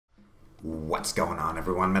What's going on,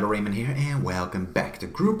 everyone? Metal Raimon here, and welcome back to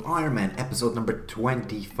Group Iron Man, episode number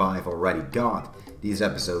 25 already. God, these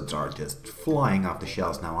episodes are just flying off the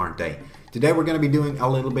shelves now, aren't they? Today we're going to be doing a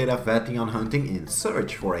little bit of Vethyon hunting in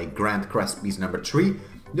search for a Grand Crest piece number 3.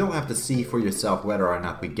 You'll have to see for yourself whether or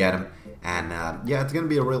not we get him, and yeah, it's going to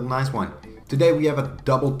be a real nice one. Today we have a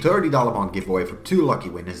double $30 bond giveaway for 2 lucky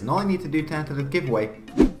winners, and all you need to do to enter the giveaway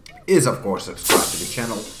is of course subscribe to the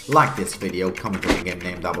channel, like this video, comment on the game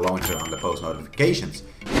name down below and turn on the post notifications.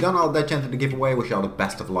 If you don't know that you enter the giveaway, wish you all the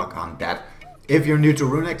best of luck on that. If you're new to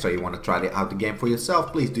RuneX or you want to try out the game for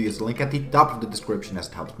yourself, please do use the link at the top of the description as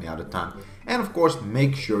it helps me out a ton. And of course,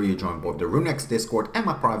 make sure you join both the RuneX Discord and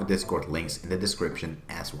my private Discord, links in the description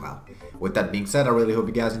as well. With that being said, I really hope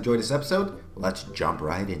you guys enjoyed this episode. Let's jump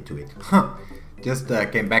right into it. Just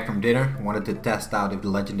came back from dinner, wanted to test out if the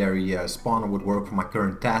legendary spawner would work for my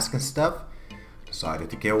current task and stuff. Decided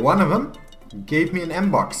to kill one of them, gave me an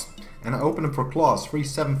M-box, and I opened them for claws, free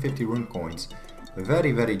 750 rune coins.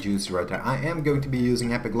 Very, very juicy right there. I am going to be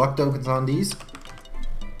using epic luck tokens on these.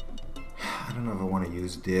 I don't know if I want to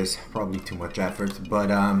use this, probably too much effort, but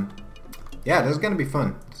yeah, this is going to be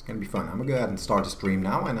fun. It's going to be fun. I'm going to go ahead and start the stream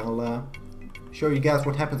now, and I'll show you guys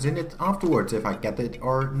what happens in it afterwards, if I get it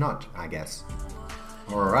or not, I guess.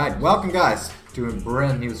 Alright, welcome guys to a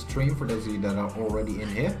brand new stream for those of you that are already in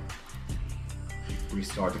here.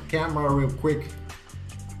 Restart the camera real quick,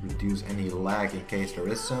 reduce any lag in case there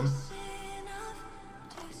is some.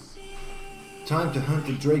 Time to hunt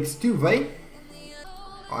the drakes too, Vay.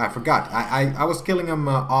 Oh, I forgot, I was killing them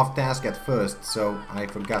off task at first, so I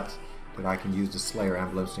forgot that I can use the Slayer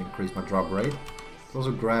emblems to increase my drop rate. I'll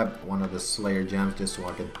also grab one of the Slayer gems just so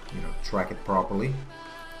I can, track it properly.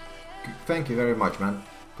 Thank you very much, man.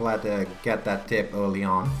 Glad to get that tip early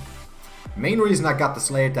on. Main reason I got the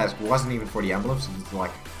Slayer task wasn't even for the emblems. It's like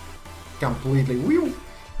completely whew.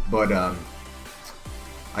 But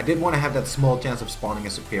I did want to have that small chance of spawning a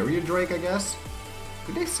superior Drake, I guess.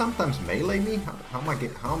 Do they sometimes melee me? How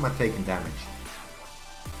am I taking damage?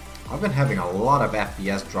 I've been having a lot of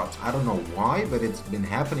FPS drops. I don't know why, but it's been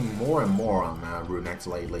happening more and more on RuneX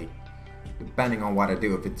lately. Depending on what I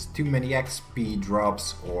do, if it's too many XP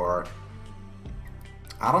drops or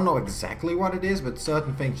I don't know exactly what it is, but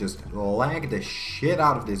certain things just lag the shit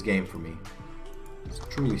out of this game for me. It's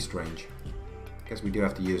truly strange. Guess we do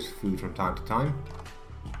have to use food from time to time.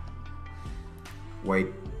 Wait.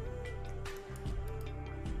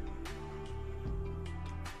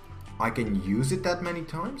 I can use it that many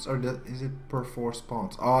times, or is it per 4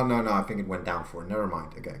 spawns? Oh no, I think it went down 4. Never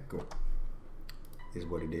mind. Okay, cool. Is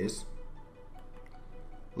what it is.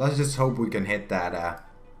 Let's just hope we can hit that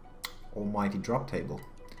almighty drop table.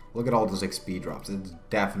 Look at all those XP drops. It's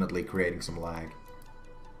definitely creating some lag.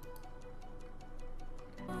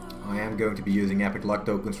 I am going to be using epic luck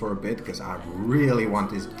tokens for a bit because I really want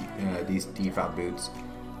these default boots.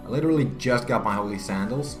 I literally just got my holy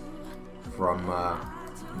sandals from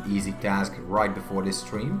an easy task right before this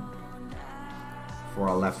stream, before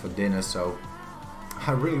I left for dinner, so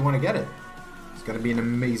I really want to get it. It's gonna be an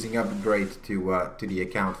amazing upgrade to the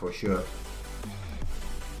account for sure.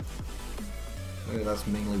 That's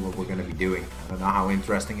mainly what we're gonna be doing. I don't know how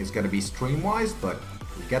interesting it's gonna be stream-wise, but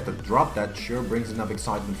if we get the drop, that sure brings enough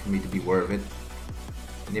excitement for me to be worth it.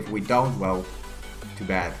 And if we don't, well, too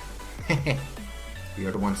bad. We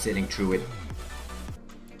are the ones sitting through it.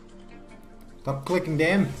 Stop clicking the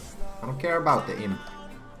imp. I don't care about the imp.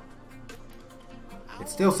 It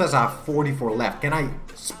still says I have 44 left. Can I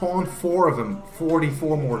spawn 4 of them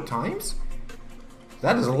 44 more times?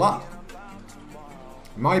 That is a lot.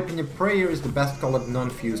 In my opinion, prayer is the best colored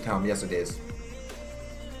non-fused helm. Yes, it is.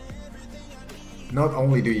 Not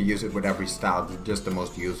only do you use it with every style, it's just the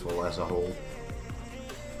most useful as a whole.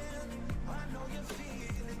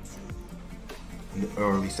 In the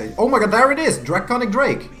early stage. Oh my god, there it is! Draconic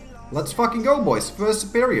Drake! Let's fucking go, boys. First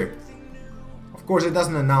superior. Of course, it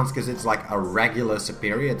doesn't announce because it's like a regular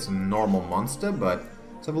superior, it's a normal monster, but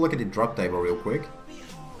let's have a look at the drop table real quick.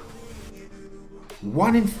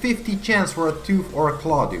 1 in 50 chance for a tooth or a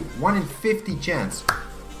claw, dude. 1 in 50 chance.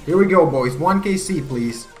 Here we go, boys. 1kc,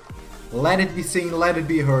 please. Let it be seen, let it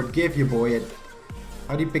be heard. Give your boy it.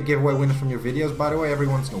 How do you pick giveaway winners from your videos, by the way? Every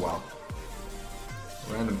once in a while.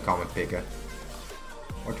 Random comment picker.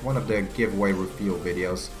 Watch one of the giveaway reveal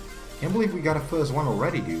videos. Can't believe we got a first one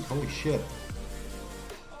already, dude. Holy shit.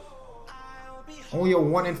 Only a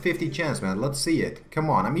 1 in 50 chance, man. Let's see it. Come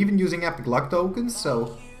on. I'm even using epic luck tokens,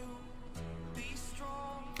 so...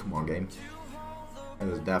 Come on, game. That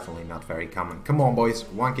is definitely not very common. Come on, boys.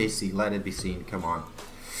 1kc. Let it be seen. Come on.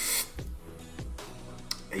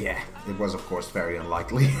 Yeah, it was, of course, very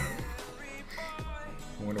unlikely.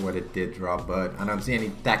 I wonder what it did drop, but I don't see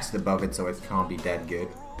any text above it, so it can't be that good.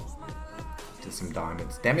 Just some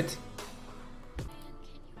diamonds. Damn it!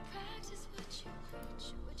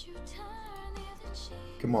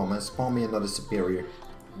 Come on, man, spawn me another superior.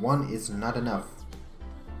 One is not enough.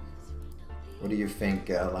 What do you think,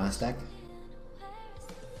 last act?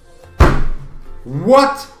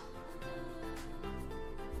 What?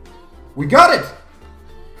 We got it!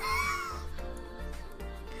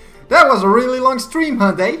 That was a really long stream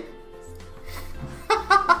hunt, eh?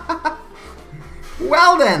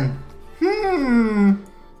 Well then.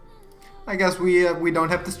 I guess we don't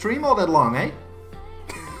have to stream all that long, eh?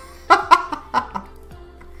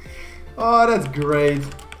 Oh, that's great.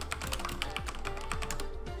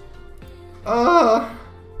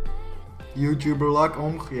 YouTuber luck,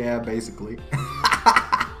 yeah, basically.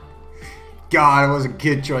 God, it was a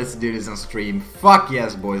good choice to do this on stream. Fuck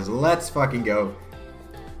yes, boys, let's fucking go.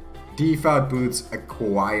 Default boots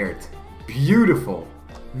acquired. Beautiful.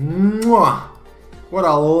 Mwah. What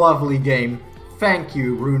a lovely game. Thank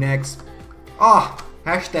you, RuneX.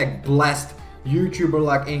 Hashtag blessed. YouTuber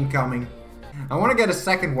luck incoming. I want to get a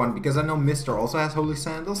second one because I know Mr. also has holy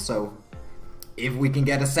sandals, so if we can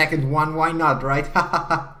get a second one, why not, right?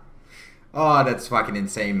 Oh, that's fucking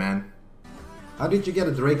insane, man. How did you get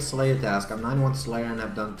a Drake Slayer task? I'm 91 Slayer and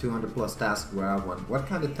I've done 200 plus tasks where I won. What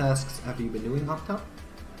kind of tasks have you been doing up top?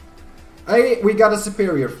 Hey, we got a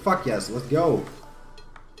superior. Fuck yes, let's go.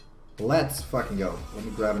 Let's fucking go. Let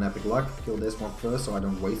me grab an epic luck. Kill this one first so I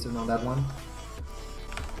don't waste it on that one.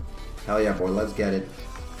 Hell yeah, boy, let's get it.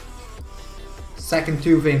 Second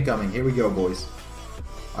tooth incoming. Here we go, boys.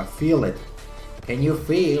 I feel it. Can you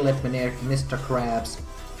feel it, Mr. Krabs?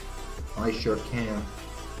 I sure can.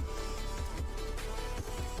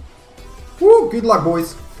 Woo! Good luck,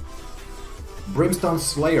 boys. Brimstone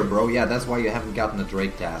Slayer, bro. Yeah, that's why you haven't gotten a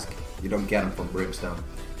Drake task. You don't get them from Brimstone.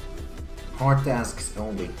 Hard tasks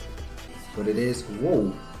only. But it is...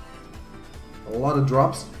 Whoa. A lot of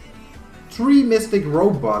drops. 3 Mystic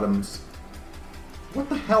Rope Bottoms. What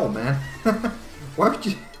the hell, man? Why would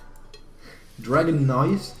you... Dragon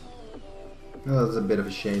Knives? Oh, that's a bit of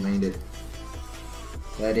a shame, ain't it?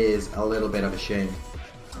 That is a little bit of a shame.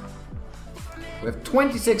 We have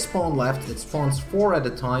 26 spawn left. It spawns 4 at a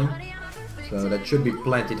time. So that should be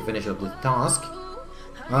plenty to finish up the task.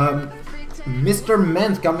 Mr.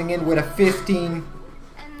 Ment coming in with a 15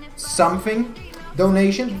 something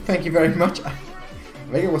donation. Thank you very much. I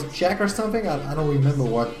think it was Czech or something. I don't remember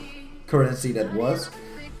what currency that was.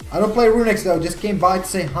 I don't play RuneX though. Just came by to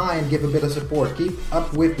say hi and give a bit of support. Keep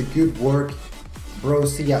up with the good work, bro.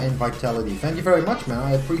 See ya in Vitality. Thank you very much, man.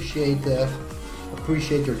 I appreciate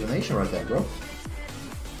your donation right there, bro.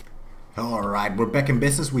 Alright, we're back in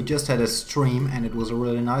business. We just had a stream and it was a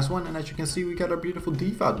really nice one, and as you can see we got our beautiful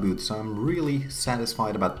default boots, so I'm really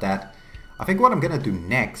satisfied about that. I think what I'm gonna do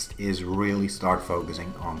next is really start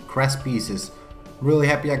focusing on crest pieces. Really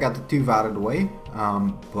happy I got the tooth out of the way,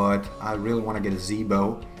 but I really want to get a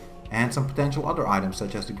Z-bow and some potential other items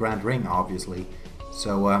such as the Grand Ring, obviously.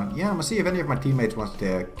 So yeah, I'm gonna see if any of my teammates wants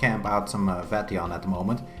to camp out some Vation at the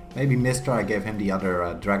moment. Maybe Mr. I gave him the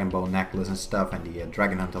other Dragon Bow necklace and stuff and the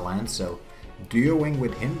Dragon Hunter lance, so duoing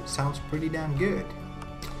with him sounds pretty damn good.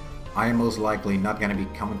 I am most likely not gonna be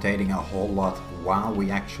commentating a whole lot while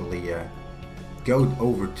we actually go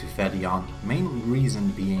over to Vation. Main reason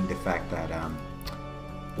being the fact that,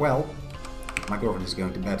 well, my girlfriend is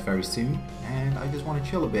going to bed very soon and I just want to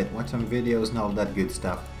chill a bit, watch some videos and all that good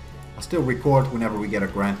stuff. I'll still record whenever we get a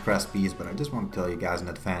grand crest piece, but I just want to tell you guys in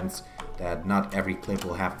advance that not every clip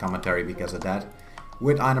will have commentary because of that.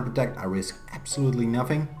 With Item Protect I risk absolutely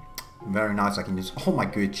nothing. Very nice, I can use all my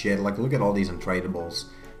good shit, like look at all these untradables.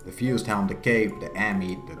 The fused helm, the cape, the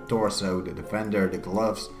ammi, the torso, the defender, the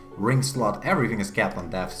gloves, ring slot, everything is capped on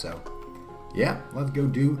death, so yeah, let's go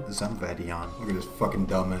do some Vation. Look at this fucking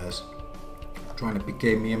dumbass. Trying to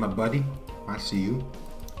PK me and my buddy. I see you.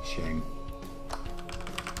 Shame.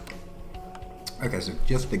 Okay, so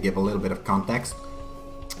just to give a little bit of context.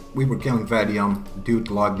 We were killing Vation, dude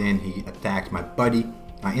logged in, he attacked my buddy.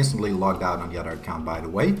 I instantly logged out on the other account, by the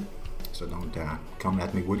way. So don't come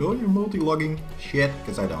at me with, oh, you're multi-logging shit,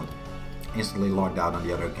 because I don't. Instantly logged out on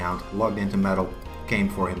the other account, logged into Metal, came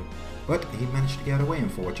for him. But he managed to get away,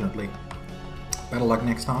 unfortunately. Better luck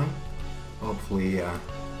next time. Hopefully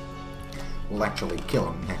we'll actually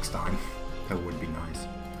kill him next time. That would be nice.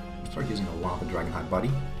 I'll start using a Lava Dragonhide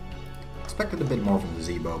buddy. Expected a bit more from the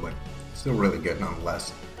Z-bow, but still really good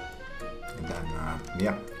nonetheless. And then,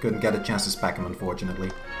 yeah, couldn't get a chance to spec him,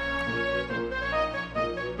 unfortunately.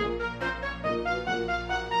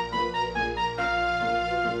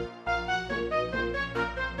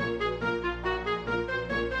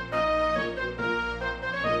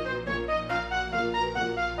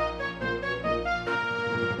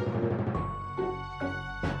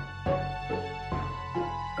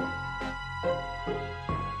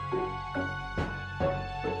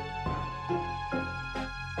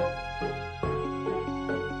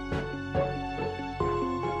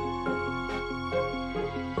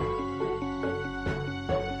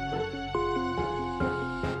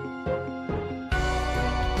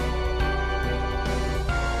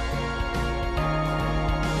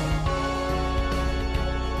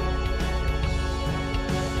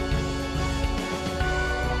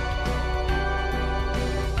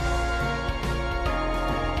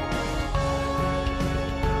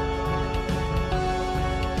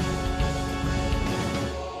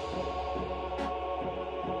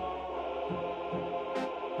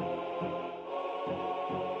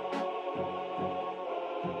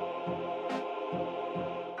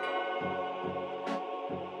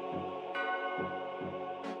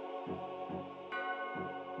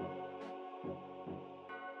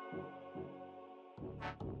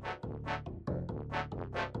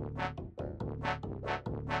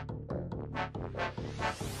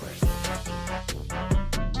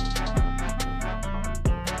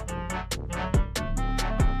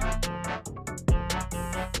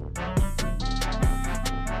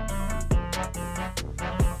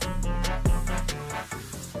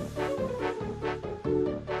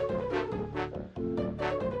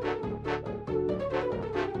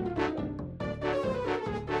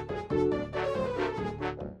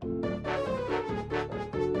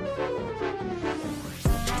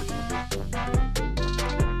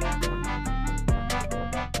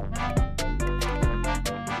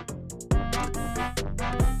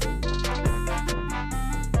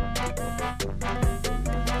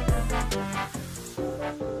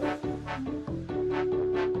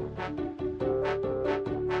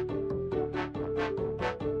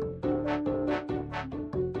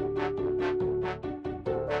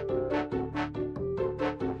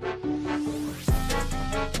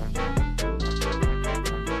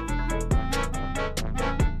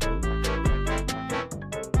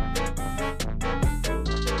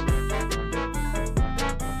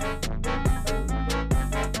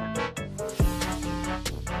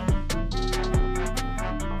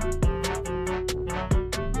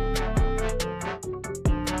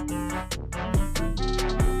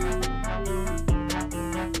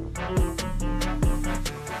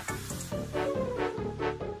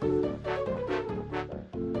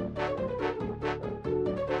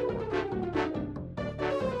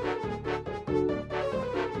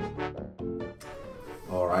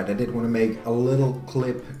 Alright, I did want to make a little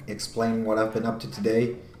clip explaining what I've been up to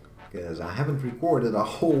today, because I haven't recorded a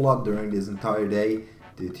whole lot during this entire day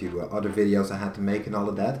due to other videos I had to make and all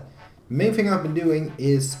of that. The main thing I've been doing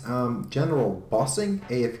is general bossing,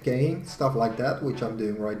 AFKing, stuff like that, which I'm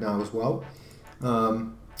doing right now as well.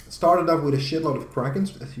 Started off with a shitload of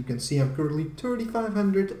Krakens. As you can see, I'm currently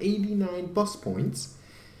 3,589 boss points.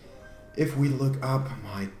 If we look up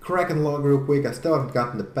my Kraken log real quick, I still haven't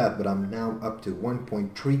gotten the pet, but I'm now up to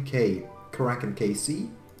 1.3k Kraken KC.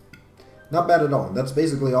 Not bad at all. That's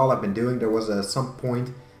basically all I've been doing. There was some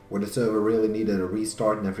point where the server really needed a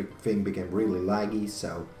restart and everything became really laggy,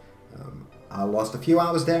 so I lost a few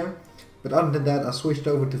hours there. But other than that, I switched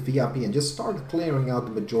over to VIP and just started clearing out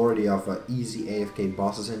the majority of easy AFK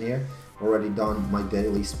bosses in here. Already done my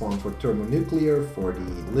daily spawn for Thermonuclear, for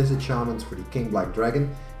the Lizard Shamans, for the King Black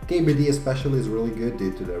Dragon. KBD especially is really good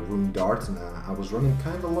due to the rune darts, and I was running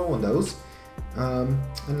kind of low on those. And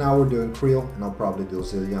now we're doing Creel, and I'll probably do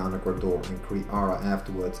Ziliana, Gordor, and Kriara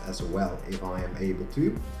afterwards as well, if I am able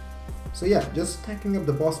to. So yeah, just stacking up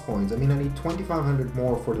the boss points. I mean, I need 2,500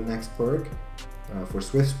 more for the next perk, for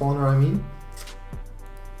Swift Spawner I mean.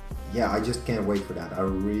 Yeah, I just can't wait for that. I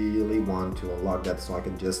really want to unlock that so I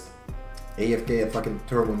can just AFK a fucking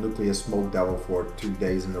Thermonuclear Smoke Devil for 2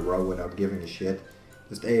 days in a row without giving a shit.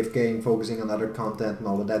 Just AFKing, focusing on other content and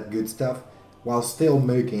all of that good stuff, while still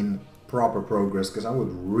making proper progress, because I would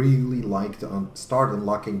really like to start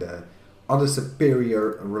unlocking the other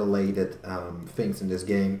superior related things in this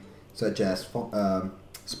game, such as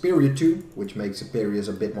Superior 2, which makes superiors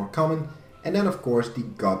a bit more common, and then of course the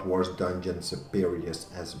God Wars Dungeon superiors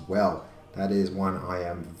as well. That is one I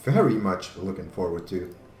am very much looking forward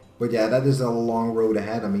to. But yeah, that is a long road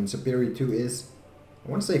ahead. I mean, Superior 2 is, I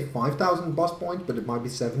want to say 5,000 boss points, but it might be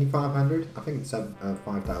 7,500. I think it's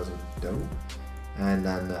 5,000 though. And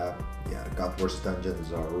then, yeah, the God Wars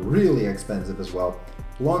Dungeons are really expensive as well.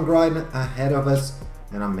 Long ride ahead of us,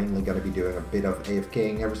 and I'm mainly going to be doing a bit of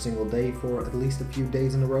AFKing every single day for at least a few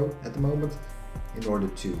days in a row at the moment, in order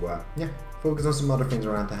to, yeah, focus on some other things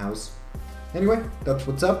around the house. Anyway, that's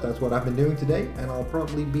what's up, that's what I've been doing today, and I'll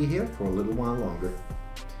probably be here for a little while longer.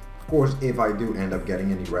 Of course, if I do end up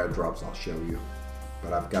getting any rare drops, I'll show you.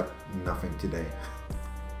 But I've got nothing today.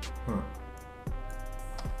 Huh.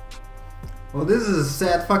 Well, this is a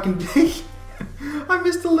sad fucking day. I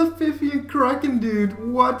missed the Lephifian Kraken, dude.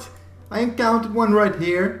 What? I encountered one right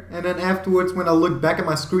here, and then afterwards, when I looked back at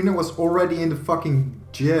my screen, I was already in the fucking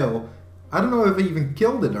jail. I don't know if I even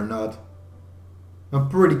killed it or not. I'm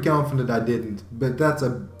pretty confident I didn't, but that's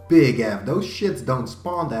a big F. Those shits don't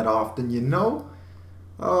spawn that often, you know?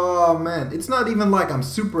 Oh man, it's not even like I'm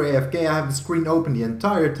super AFK, I have the screen open the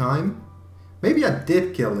entire time. Maybe I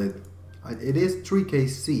did kill it. It is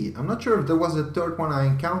 3kc. I'm not sure if there was a third one I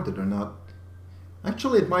encountered or not.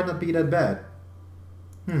 Actually, it might not be that bad.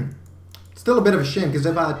 Still a bit of a shame, because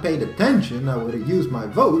if I had paid attention, I would have used my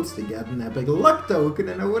votes to get an epic luck token,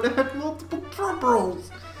 and I would have had multiple drop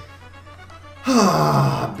rolls.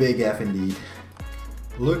 Ah, big F indeed.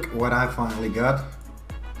 Look what I finally got.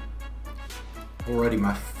 Already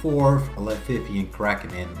my 4th Lephifian Kraken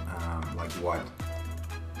in, like what?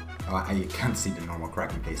 You can't see the normal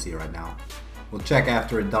Kraken KC right now. We'll check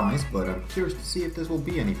after it dies, but I'm curious to see if this will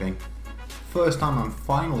be anything. First time I'm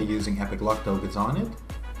finally using epic luck tokens on it,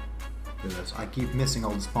 because I keep missing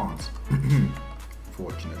all the spawns,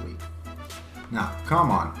 fortunately. Now, come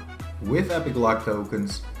on, with epic luck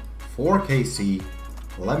tokens, 4kc,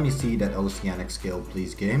 let me see that oceanic skill,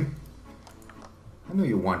 please, game. I know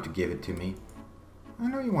you want to give it to me. I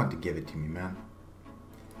know you want to give it to me, man.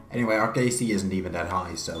 Anyway, our KC isn't even that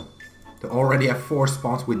high, so to already have 4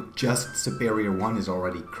 spawns with just Superior 1 is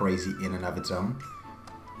already crazy in and of its own.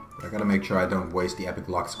 But I gotta make sure I don't waste the epic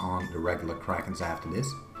lucks on the regular Krakens after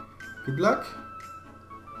this. Good luck.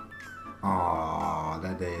 Aww,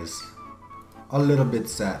 that is a little bit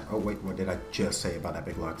sad. Oh wait, what did I just say about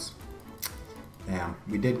epic lucks? Damn,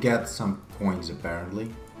 we did get some coins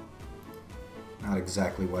apparently. Not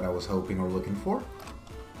exactly what I was hoping or looking for.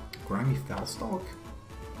 Grimy Fellstalk.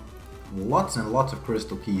 Lots and lots of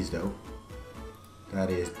crystal keys though. That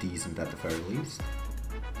is decent at the very least.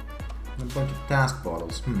 And a bunch of task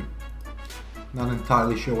bottles. Not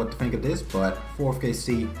entirely sure what to think of this, but 4th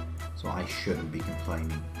KC, so I shouldn't be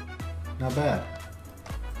complaining. Not bad.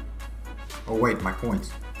 Oh wait, my coins.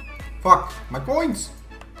 Fuck, my coins!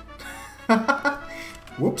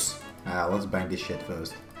 Whoops. Let's bang this shit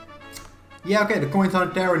first. Yeah, okay, the coins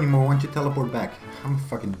aren't there anymore once you teleport back. I'm a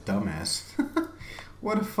fucking dumbass.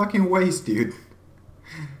 What a fucking waste, dude.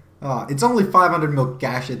 It's only 500 mil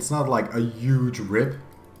cash, it's not like a huge rip.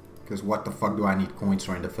 because what the fuck do I need coins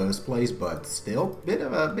for in the first place? But still, bit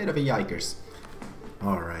of a yikers.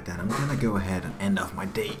 Alright then, I'm gonna go ahead and end off my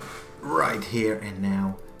day right here and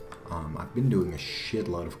now. I've been doing a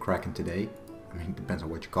shitload of Kraken today. I mean, it depends on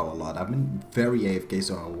what you call a lot. I've been very AFK,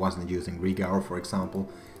 so I wasn't using Regour, for example,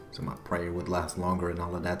 so my prayer would last longer and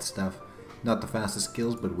all of that stuff. Not the fastest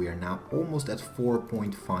kills, but we are now almost at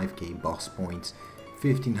 4.5k boss points,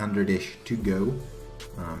 1500-ish to go.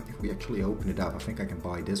 If we actually open it up, I think I can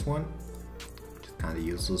buy this one. Just kind of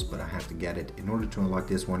useless, but I have to get it in order to unlock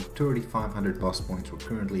this one. 3500 boss points. We're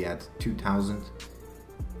currently at 2000.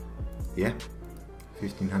 Yeah,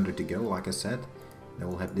 1500 to go, like I said. Then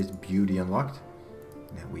we'll have this beauty unlocked.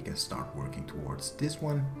 Then we can start working towards this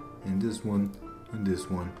one, and this one, and this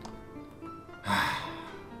one.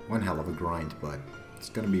 One hell of a grind, but it's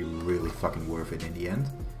gonna be really fucking worth it in the end.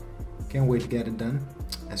 Can't wait to get it done.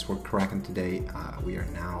 As for Kraken today, we are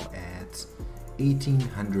now at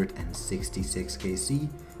 1866 KC.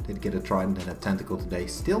 Did get a trident and a tentacle today.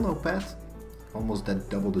 Still no pet. Almost at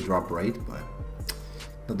double the drop rate, but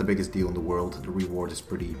not the biggest deal in the world. The reward is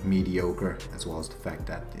pretty mediocre, as well as the fact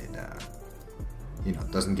that it, you know,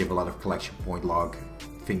 doesn't give a lot of collection point log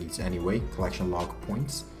thingies anyway. Collection log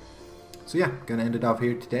points. So yeah, gonna end it off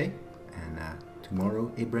here today, and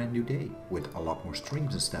tomorrow a brand new day with a lot more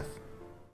streams and stuff.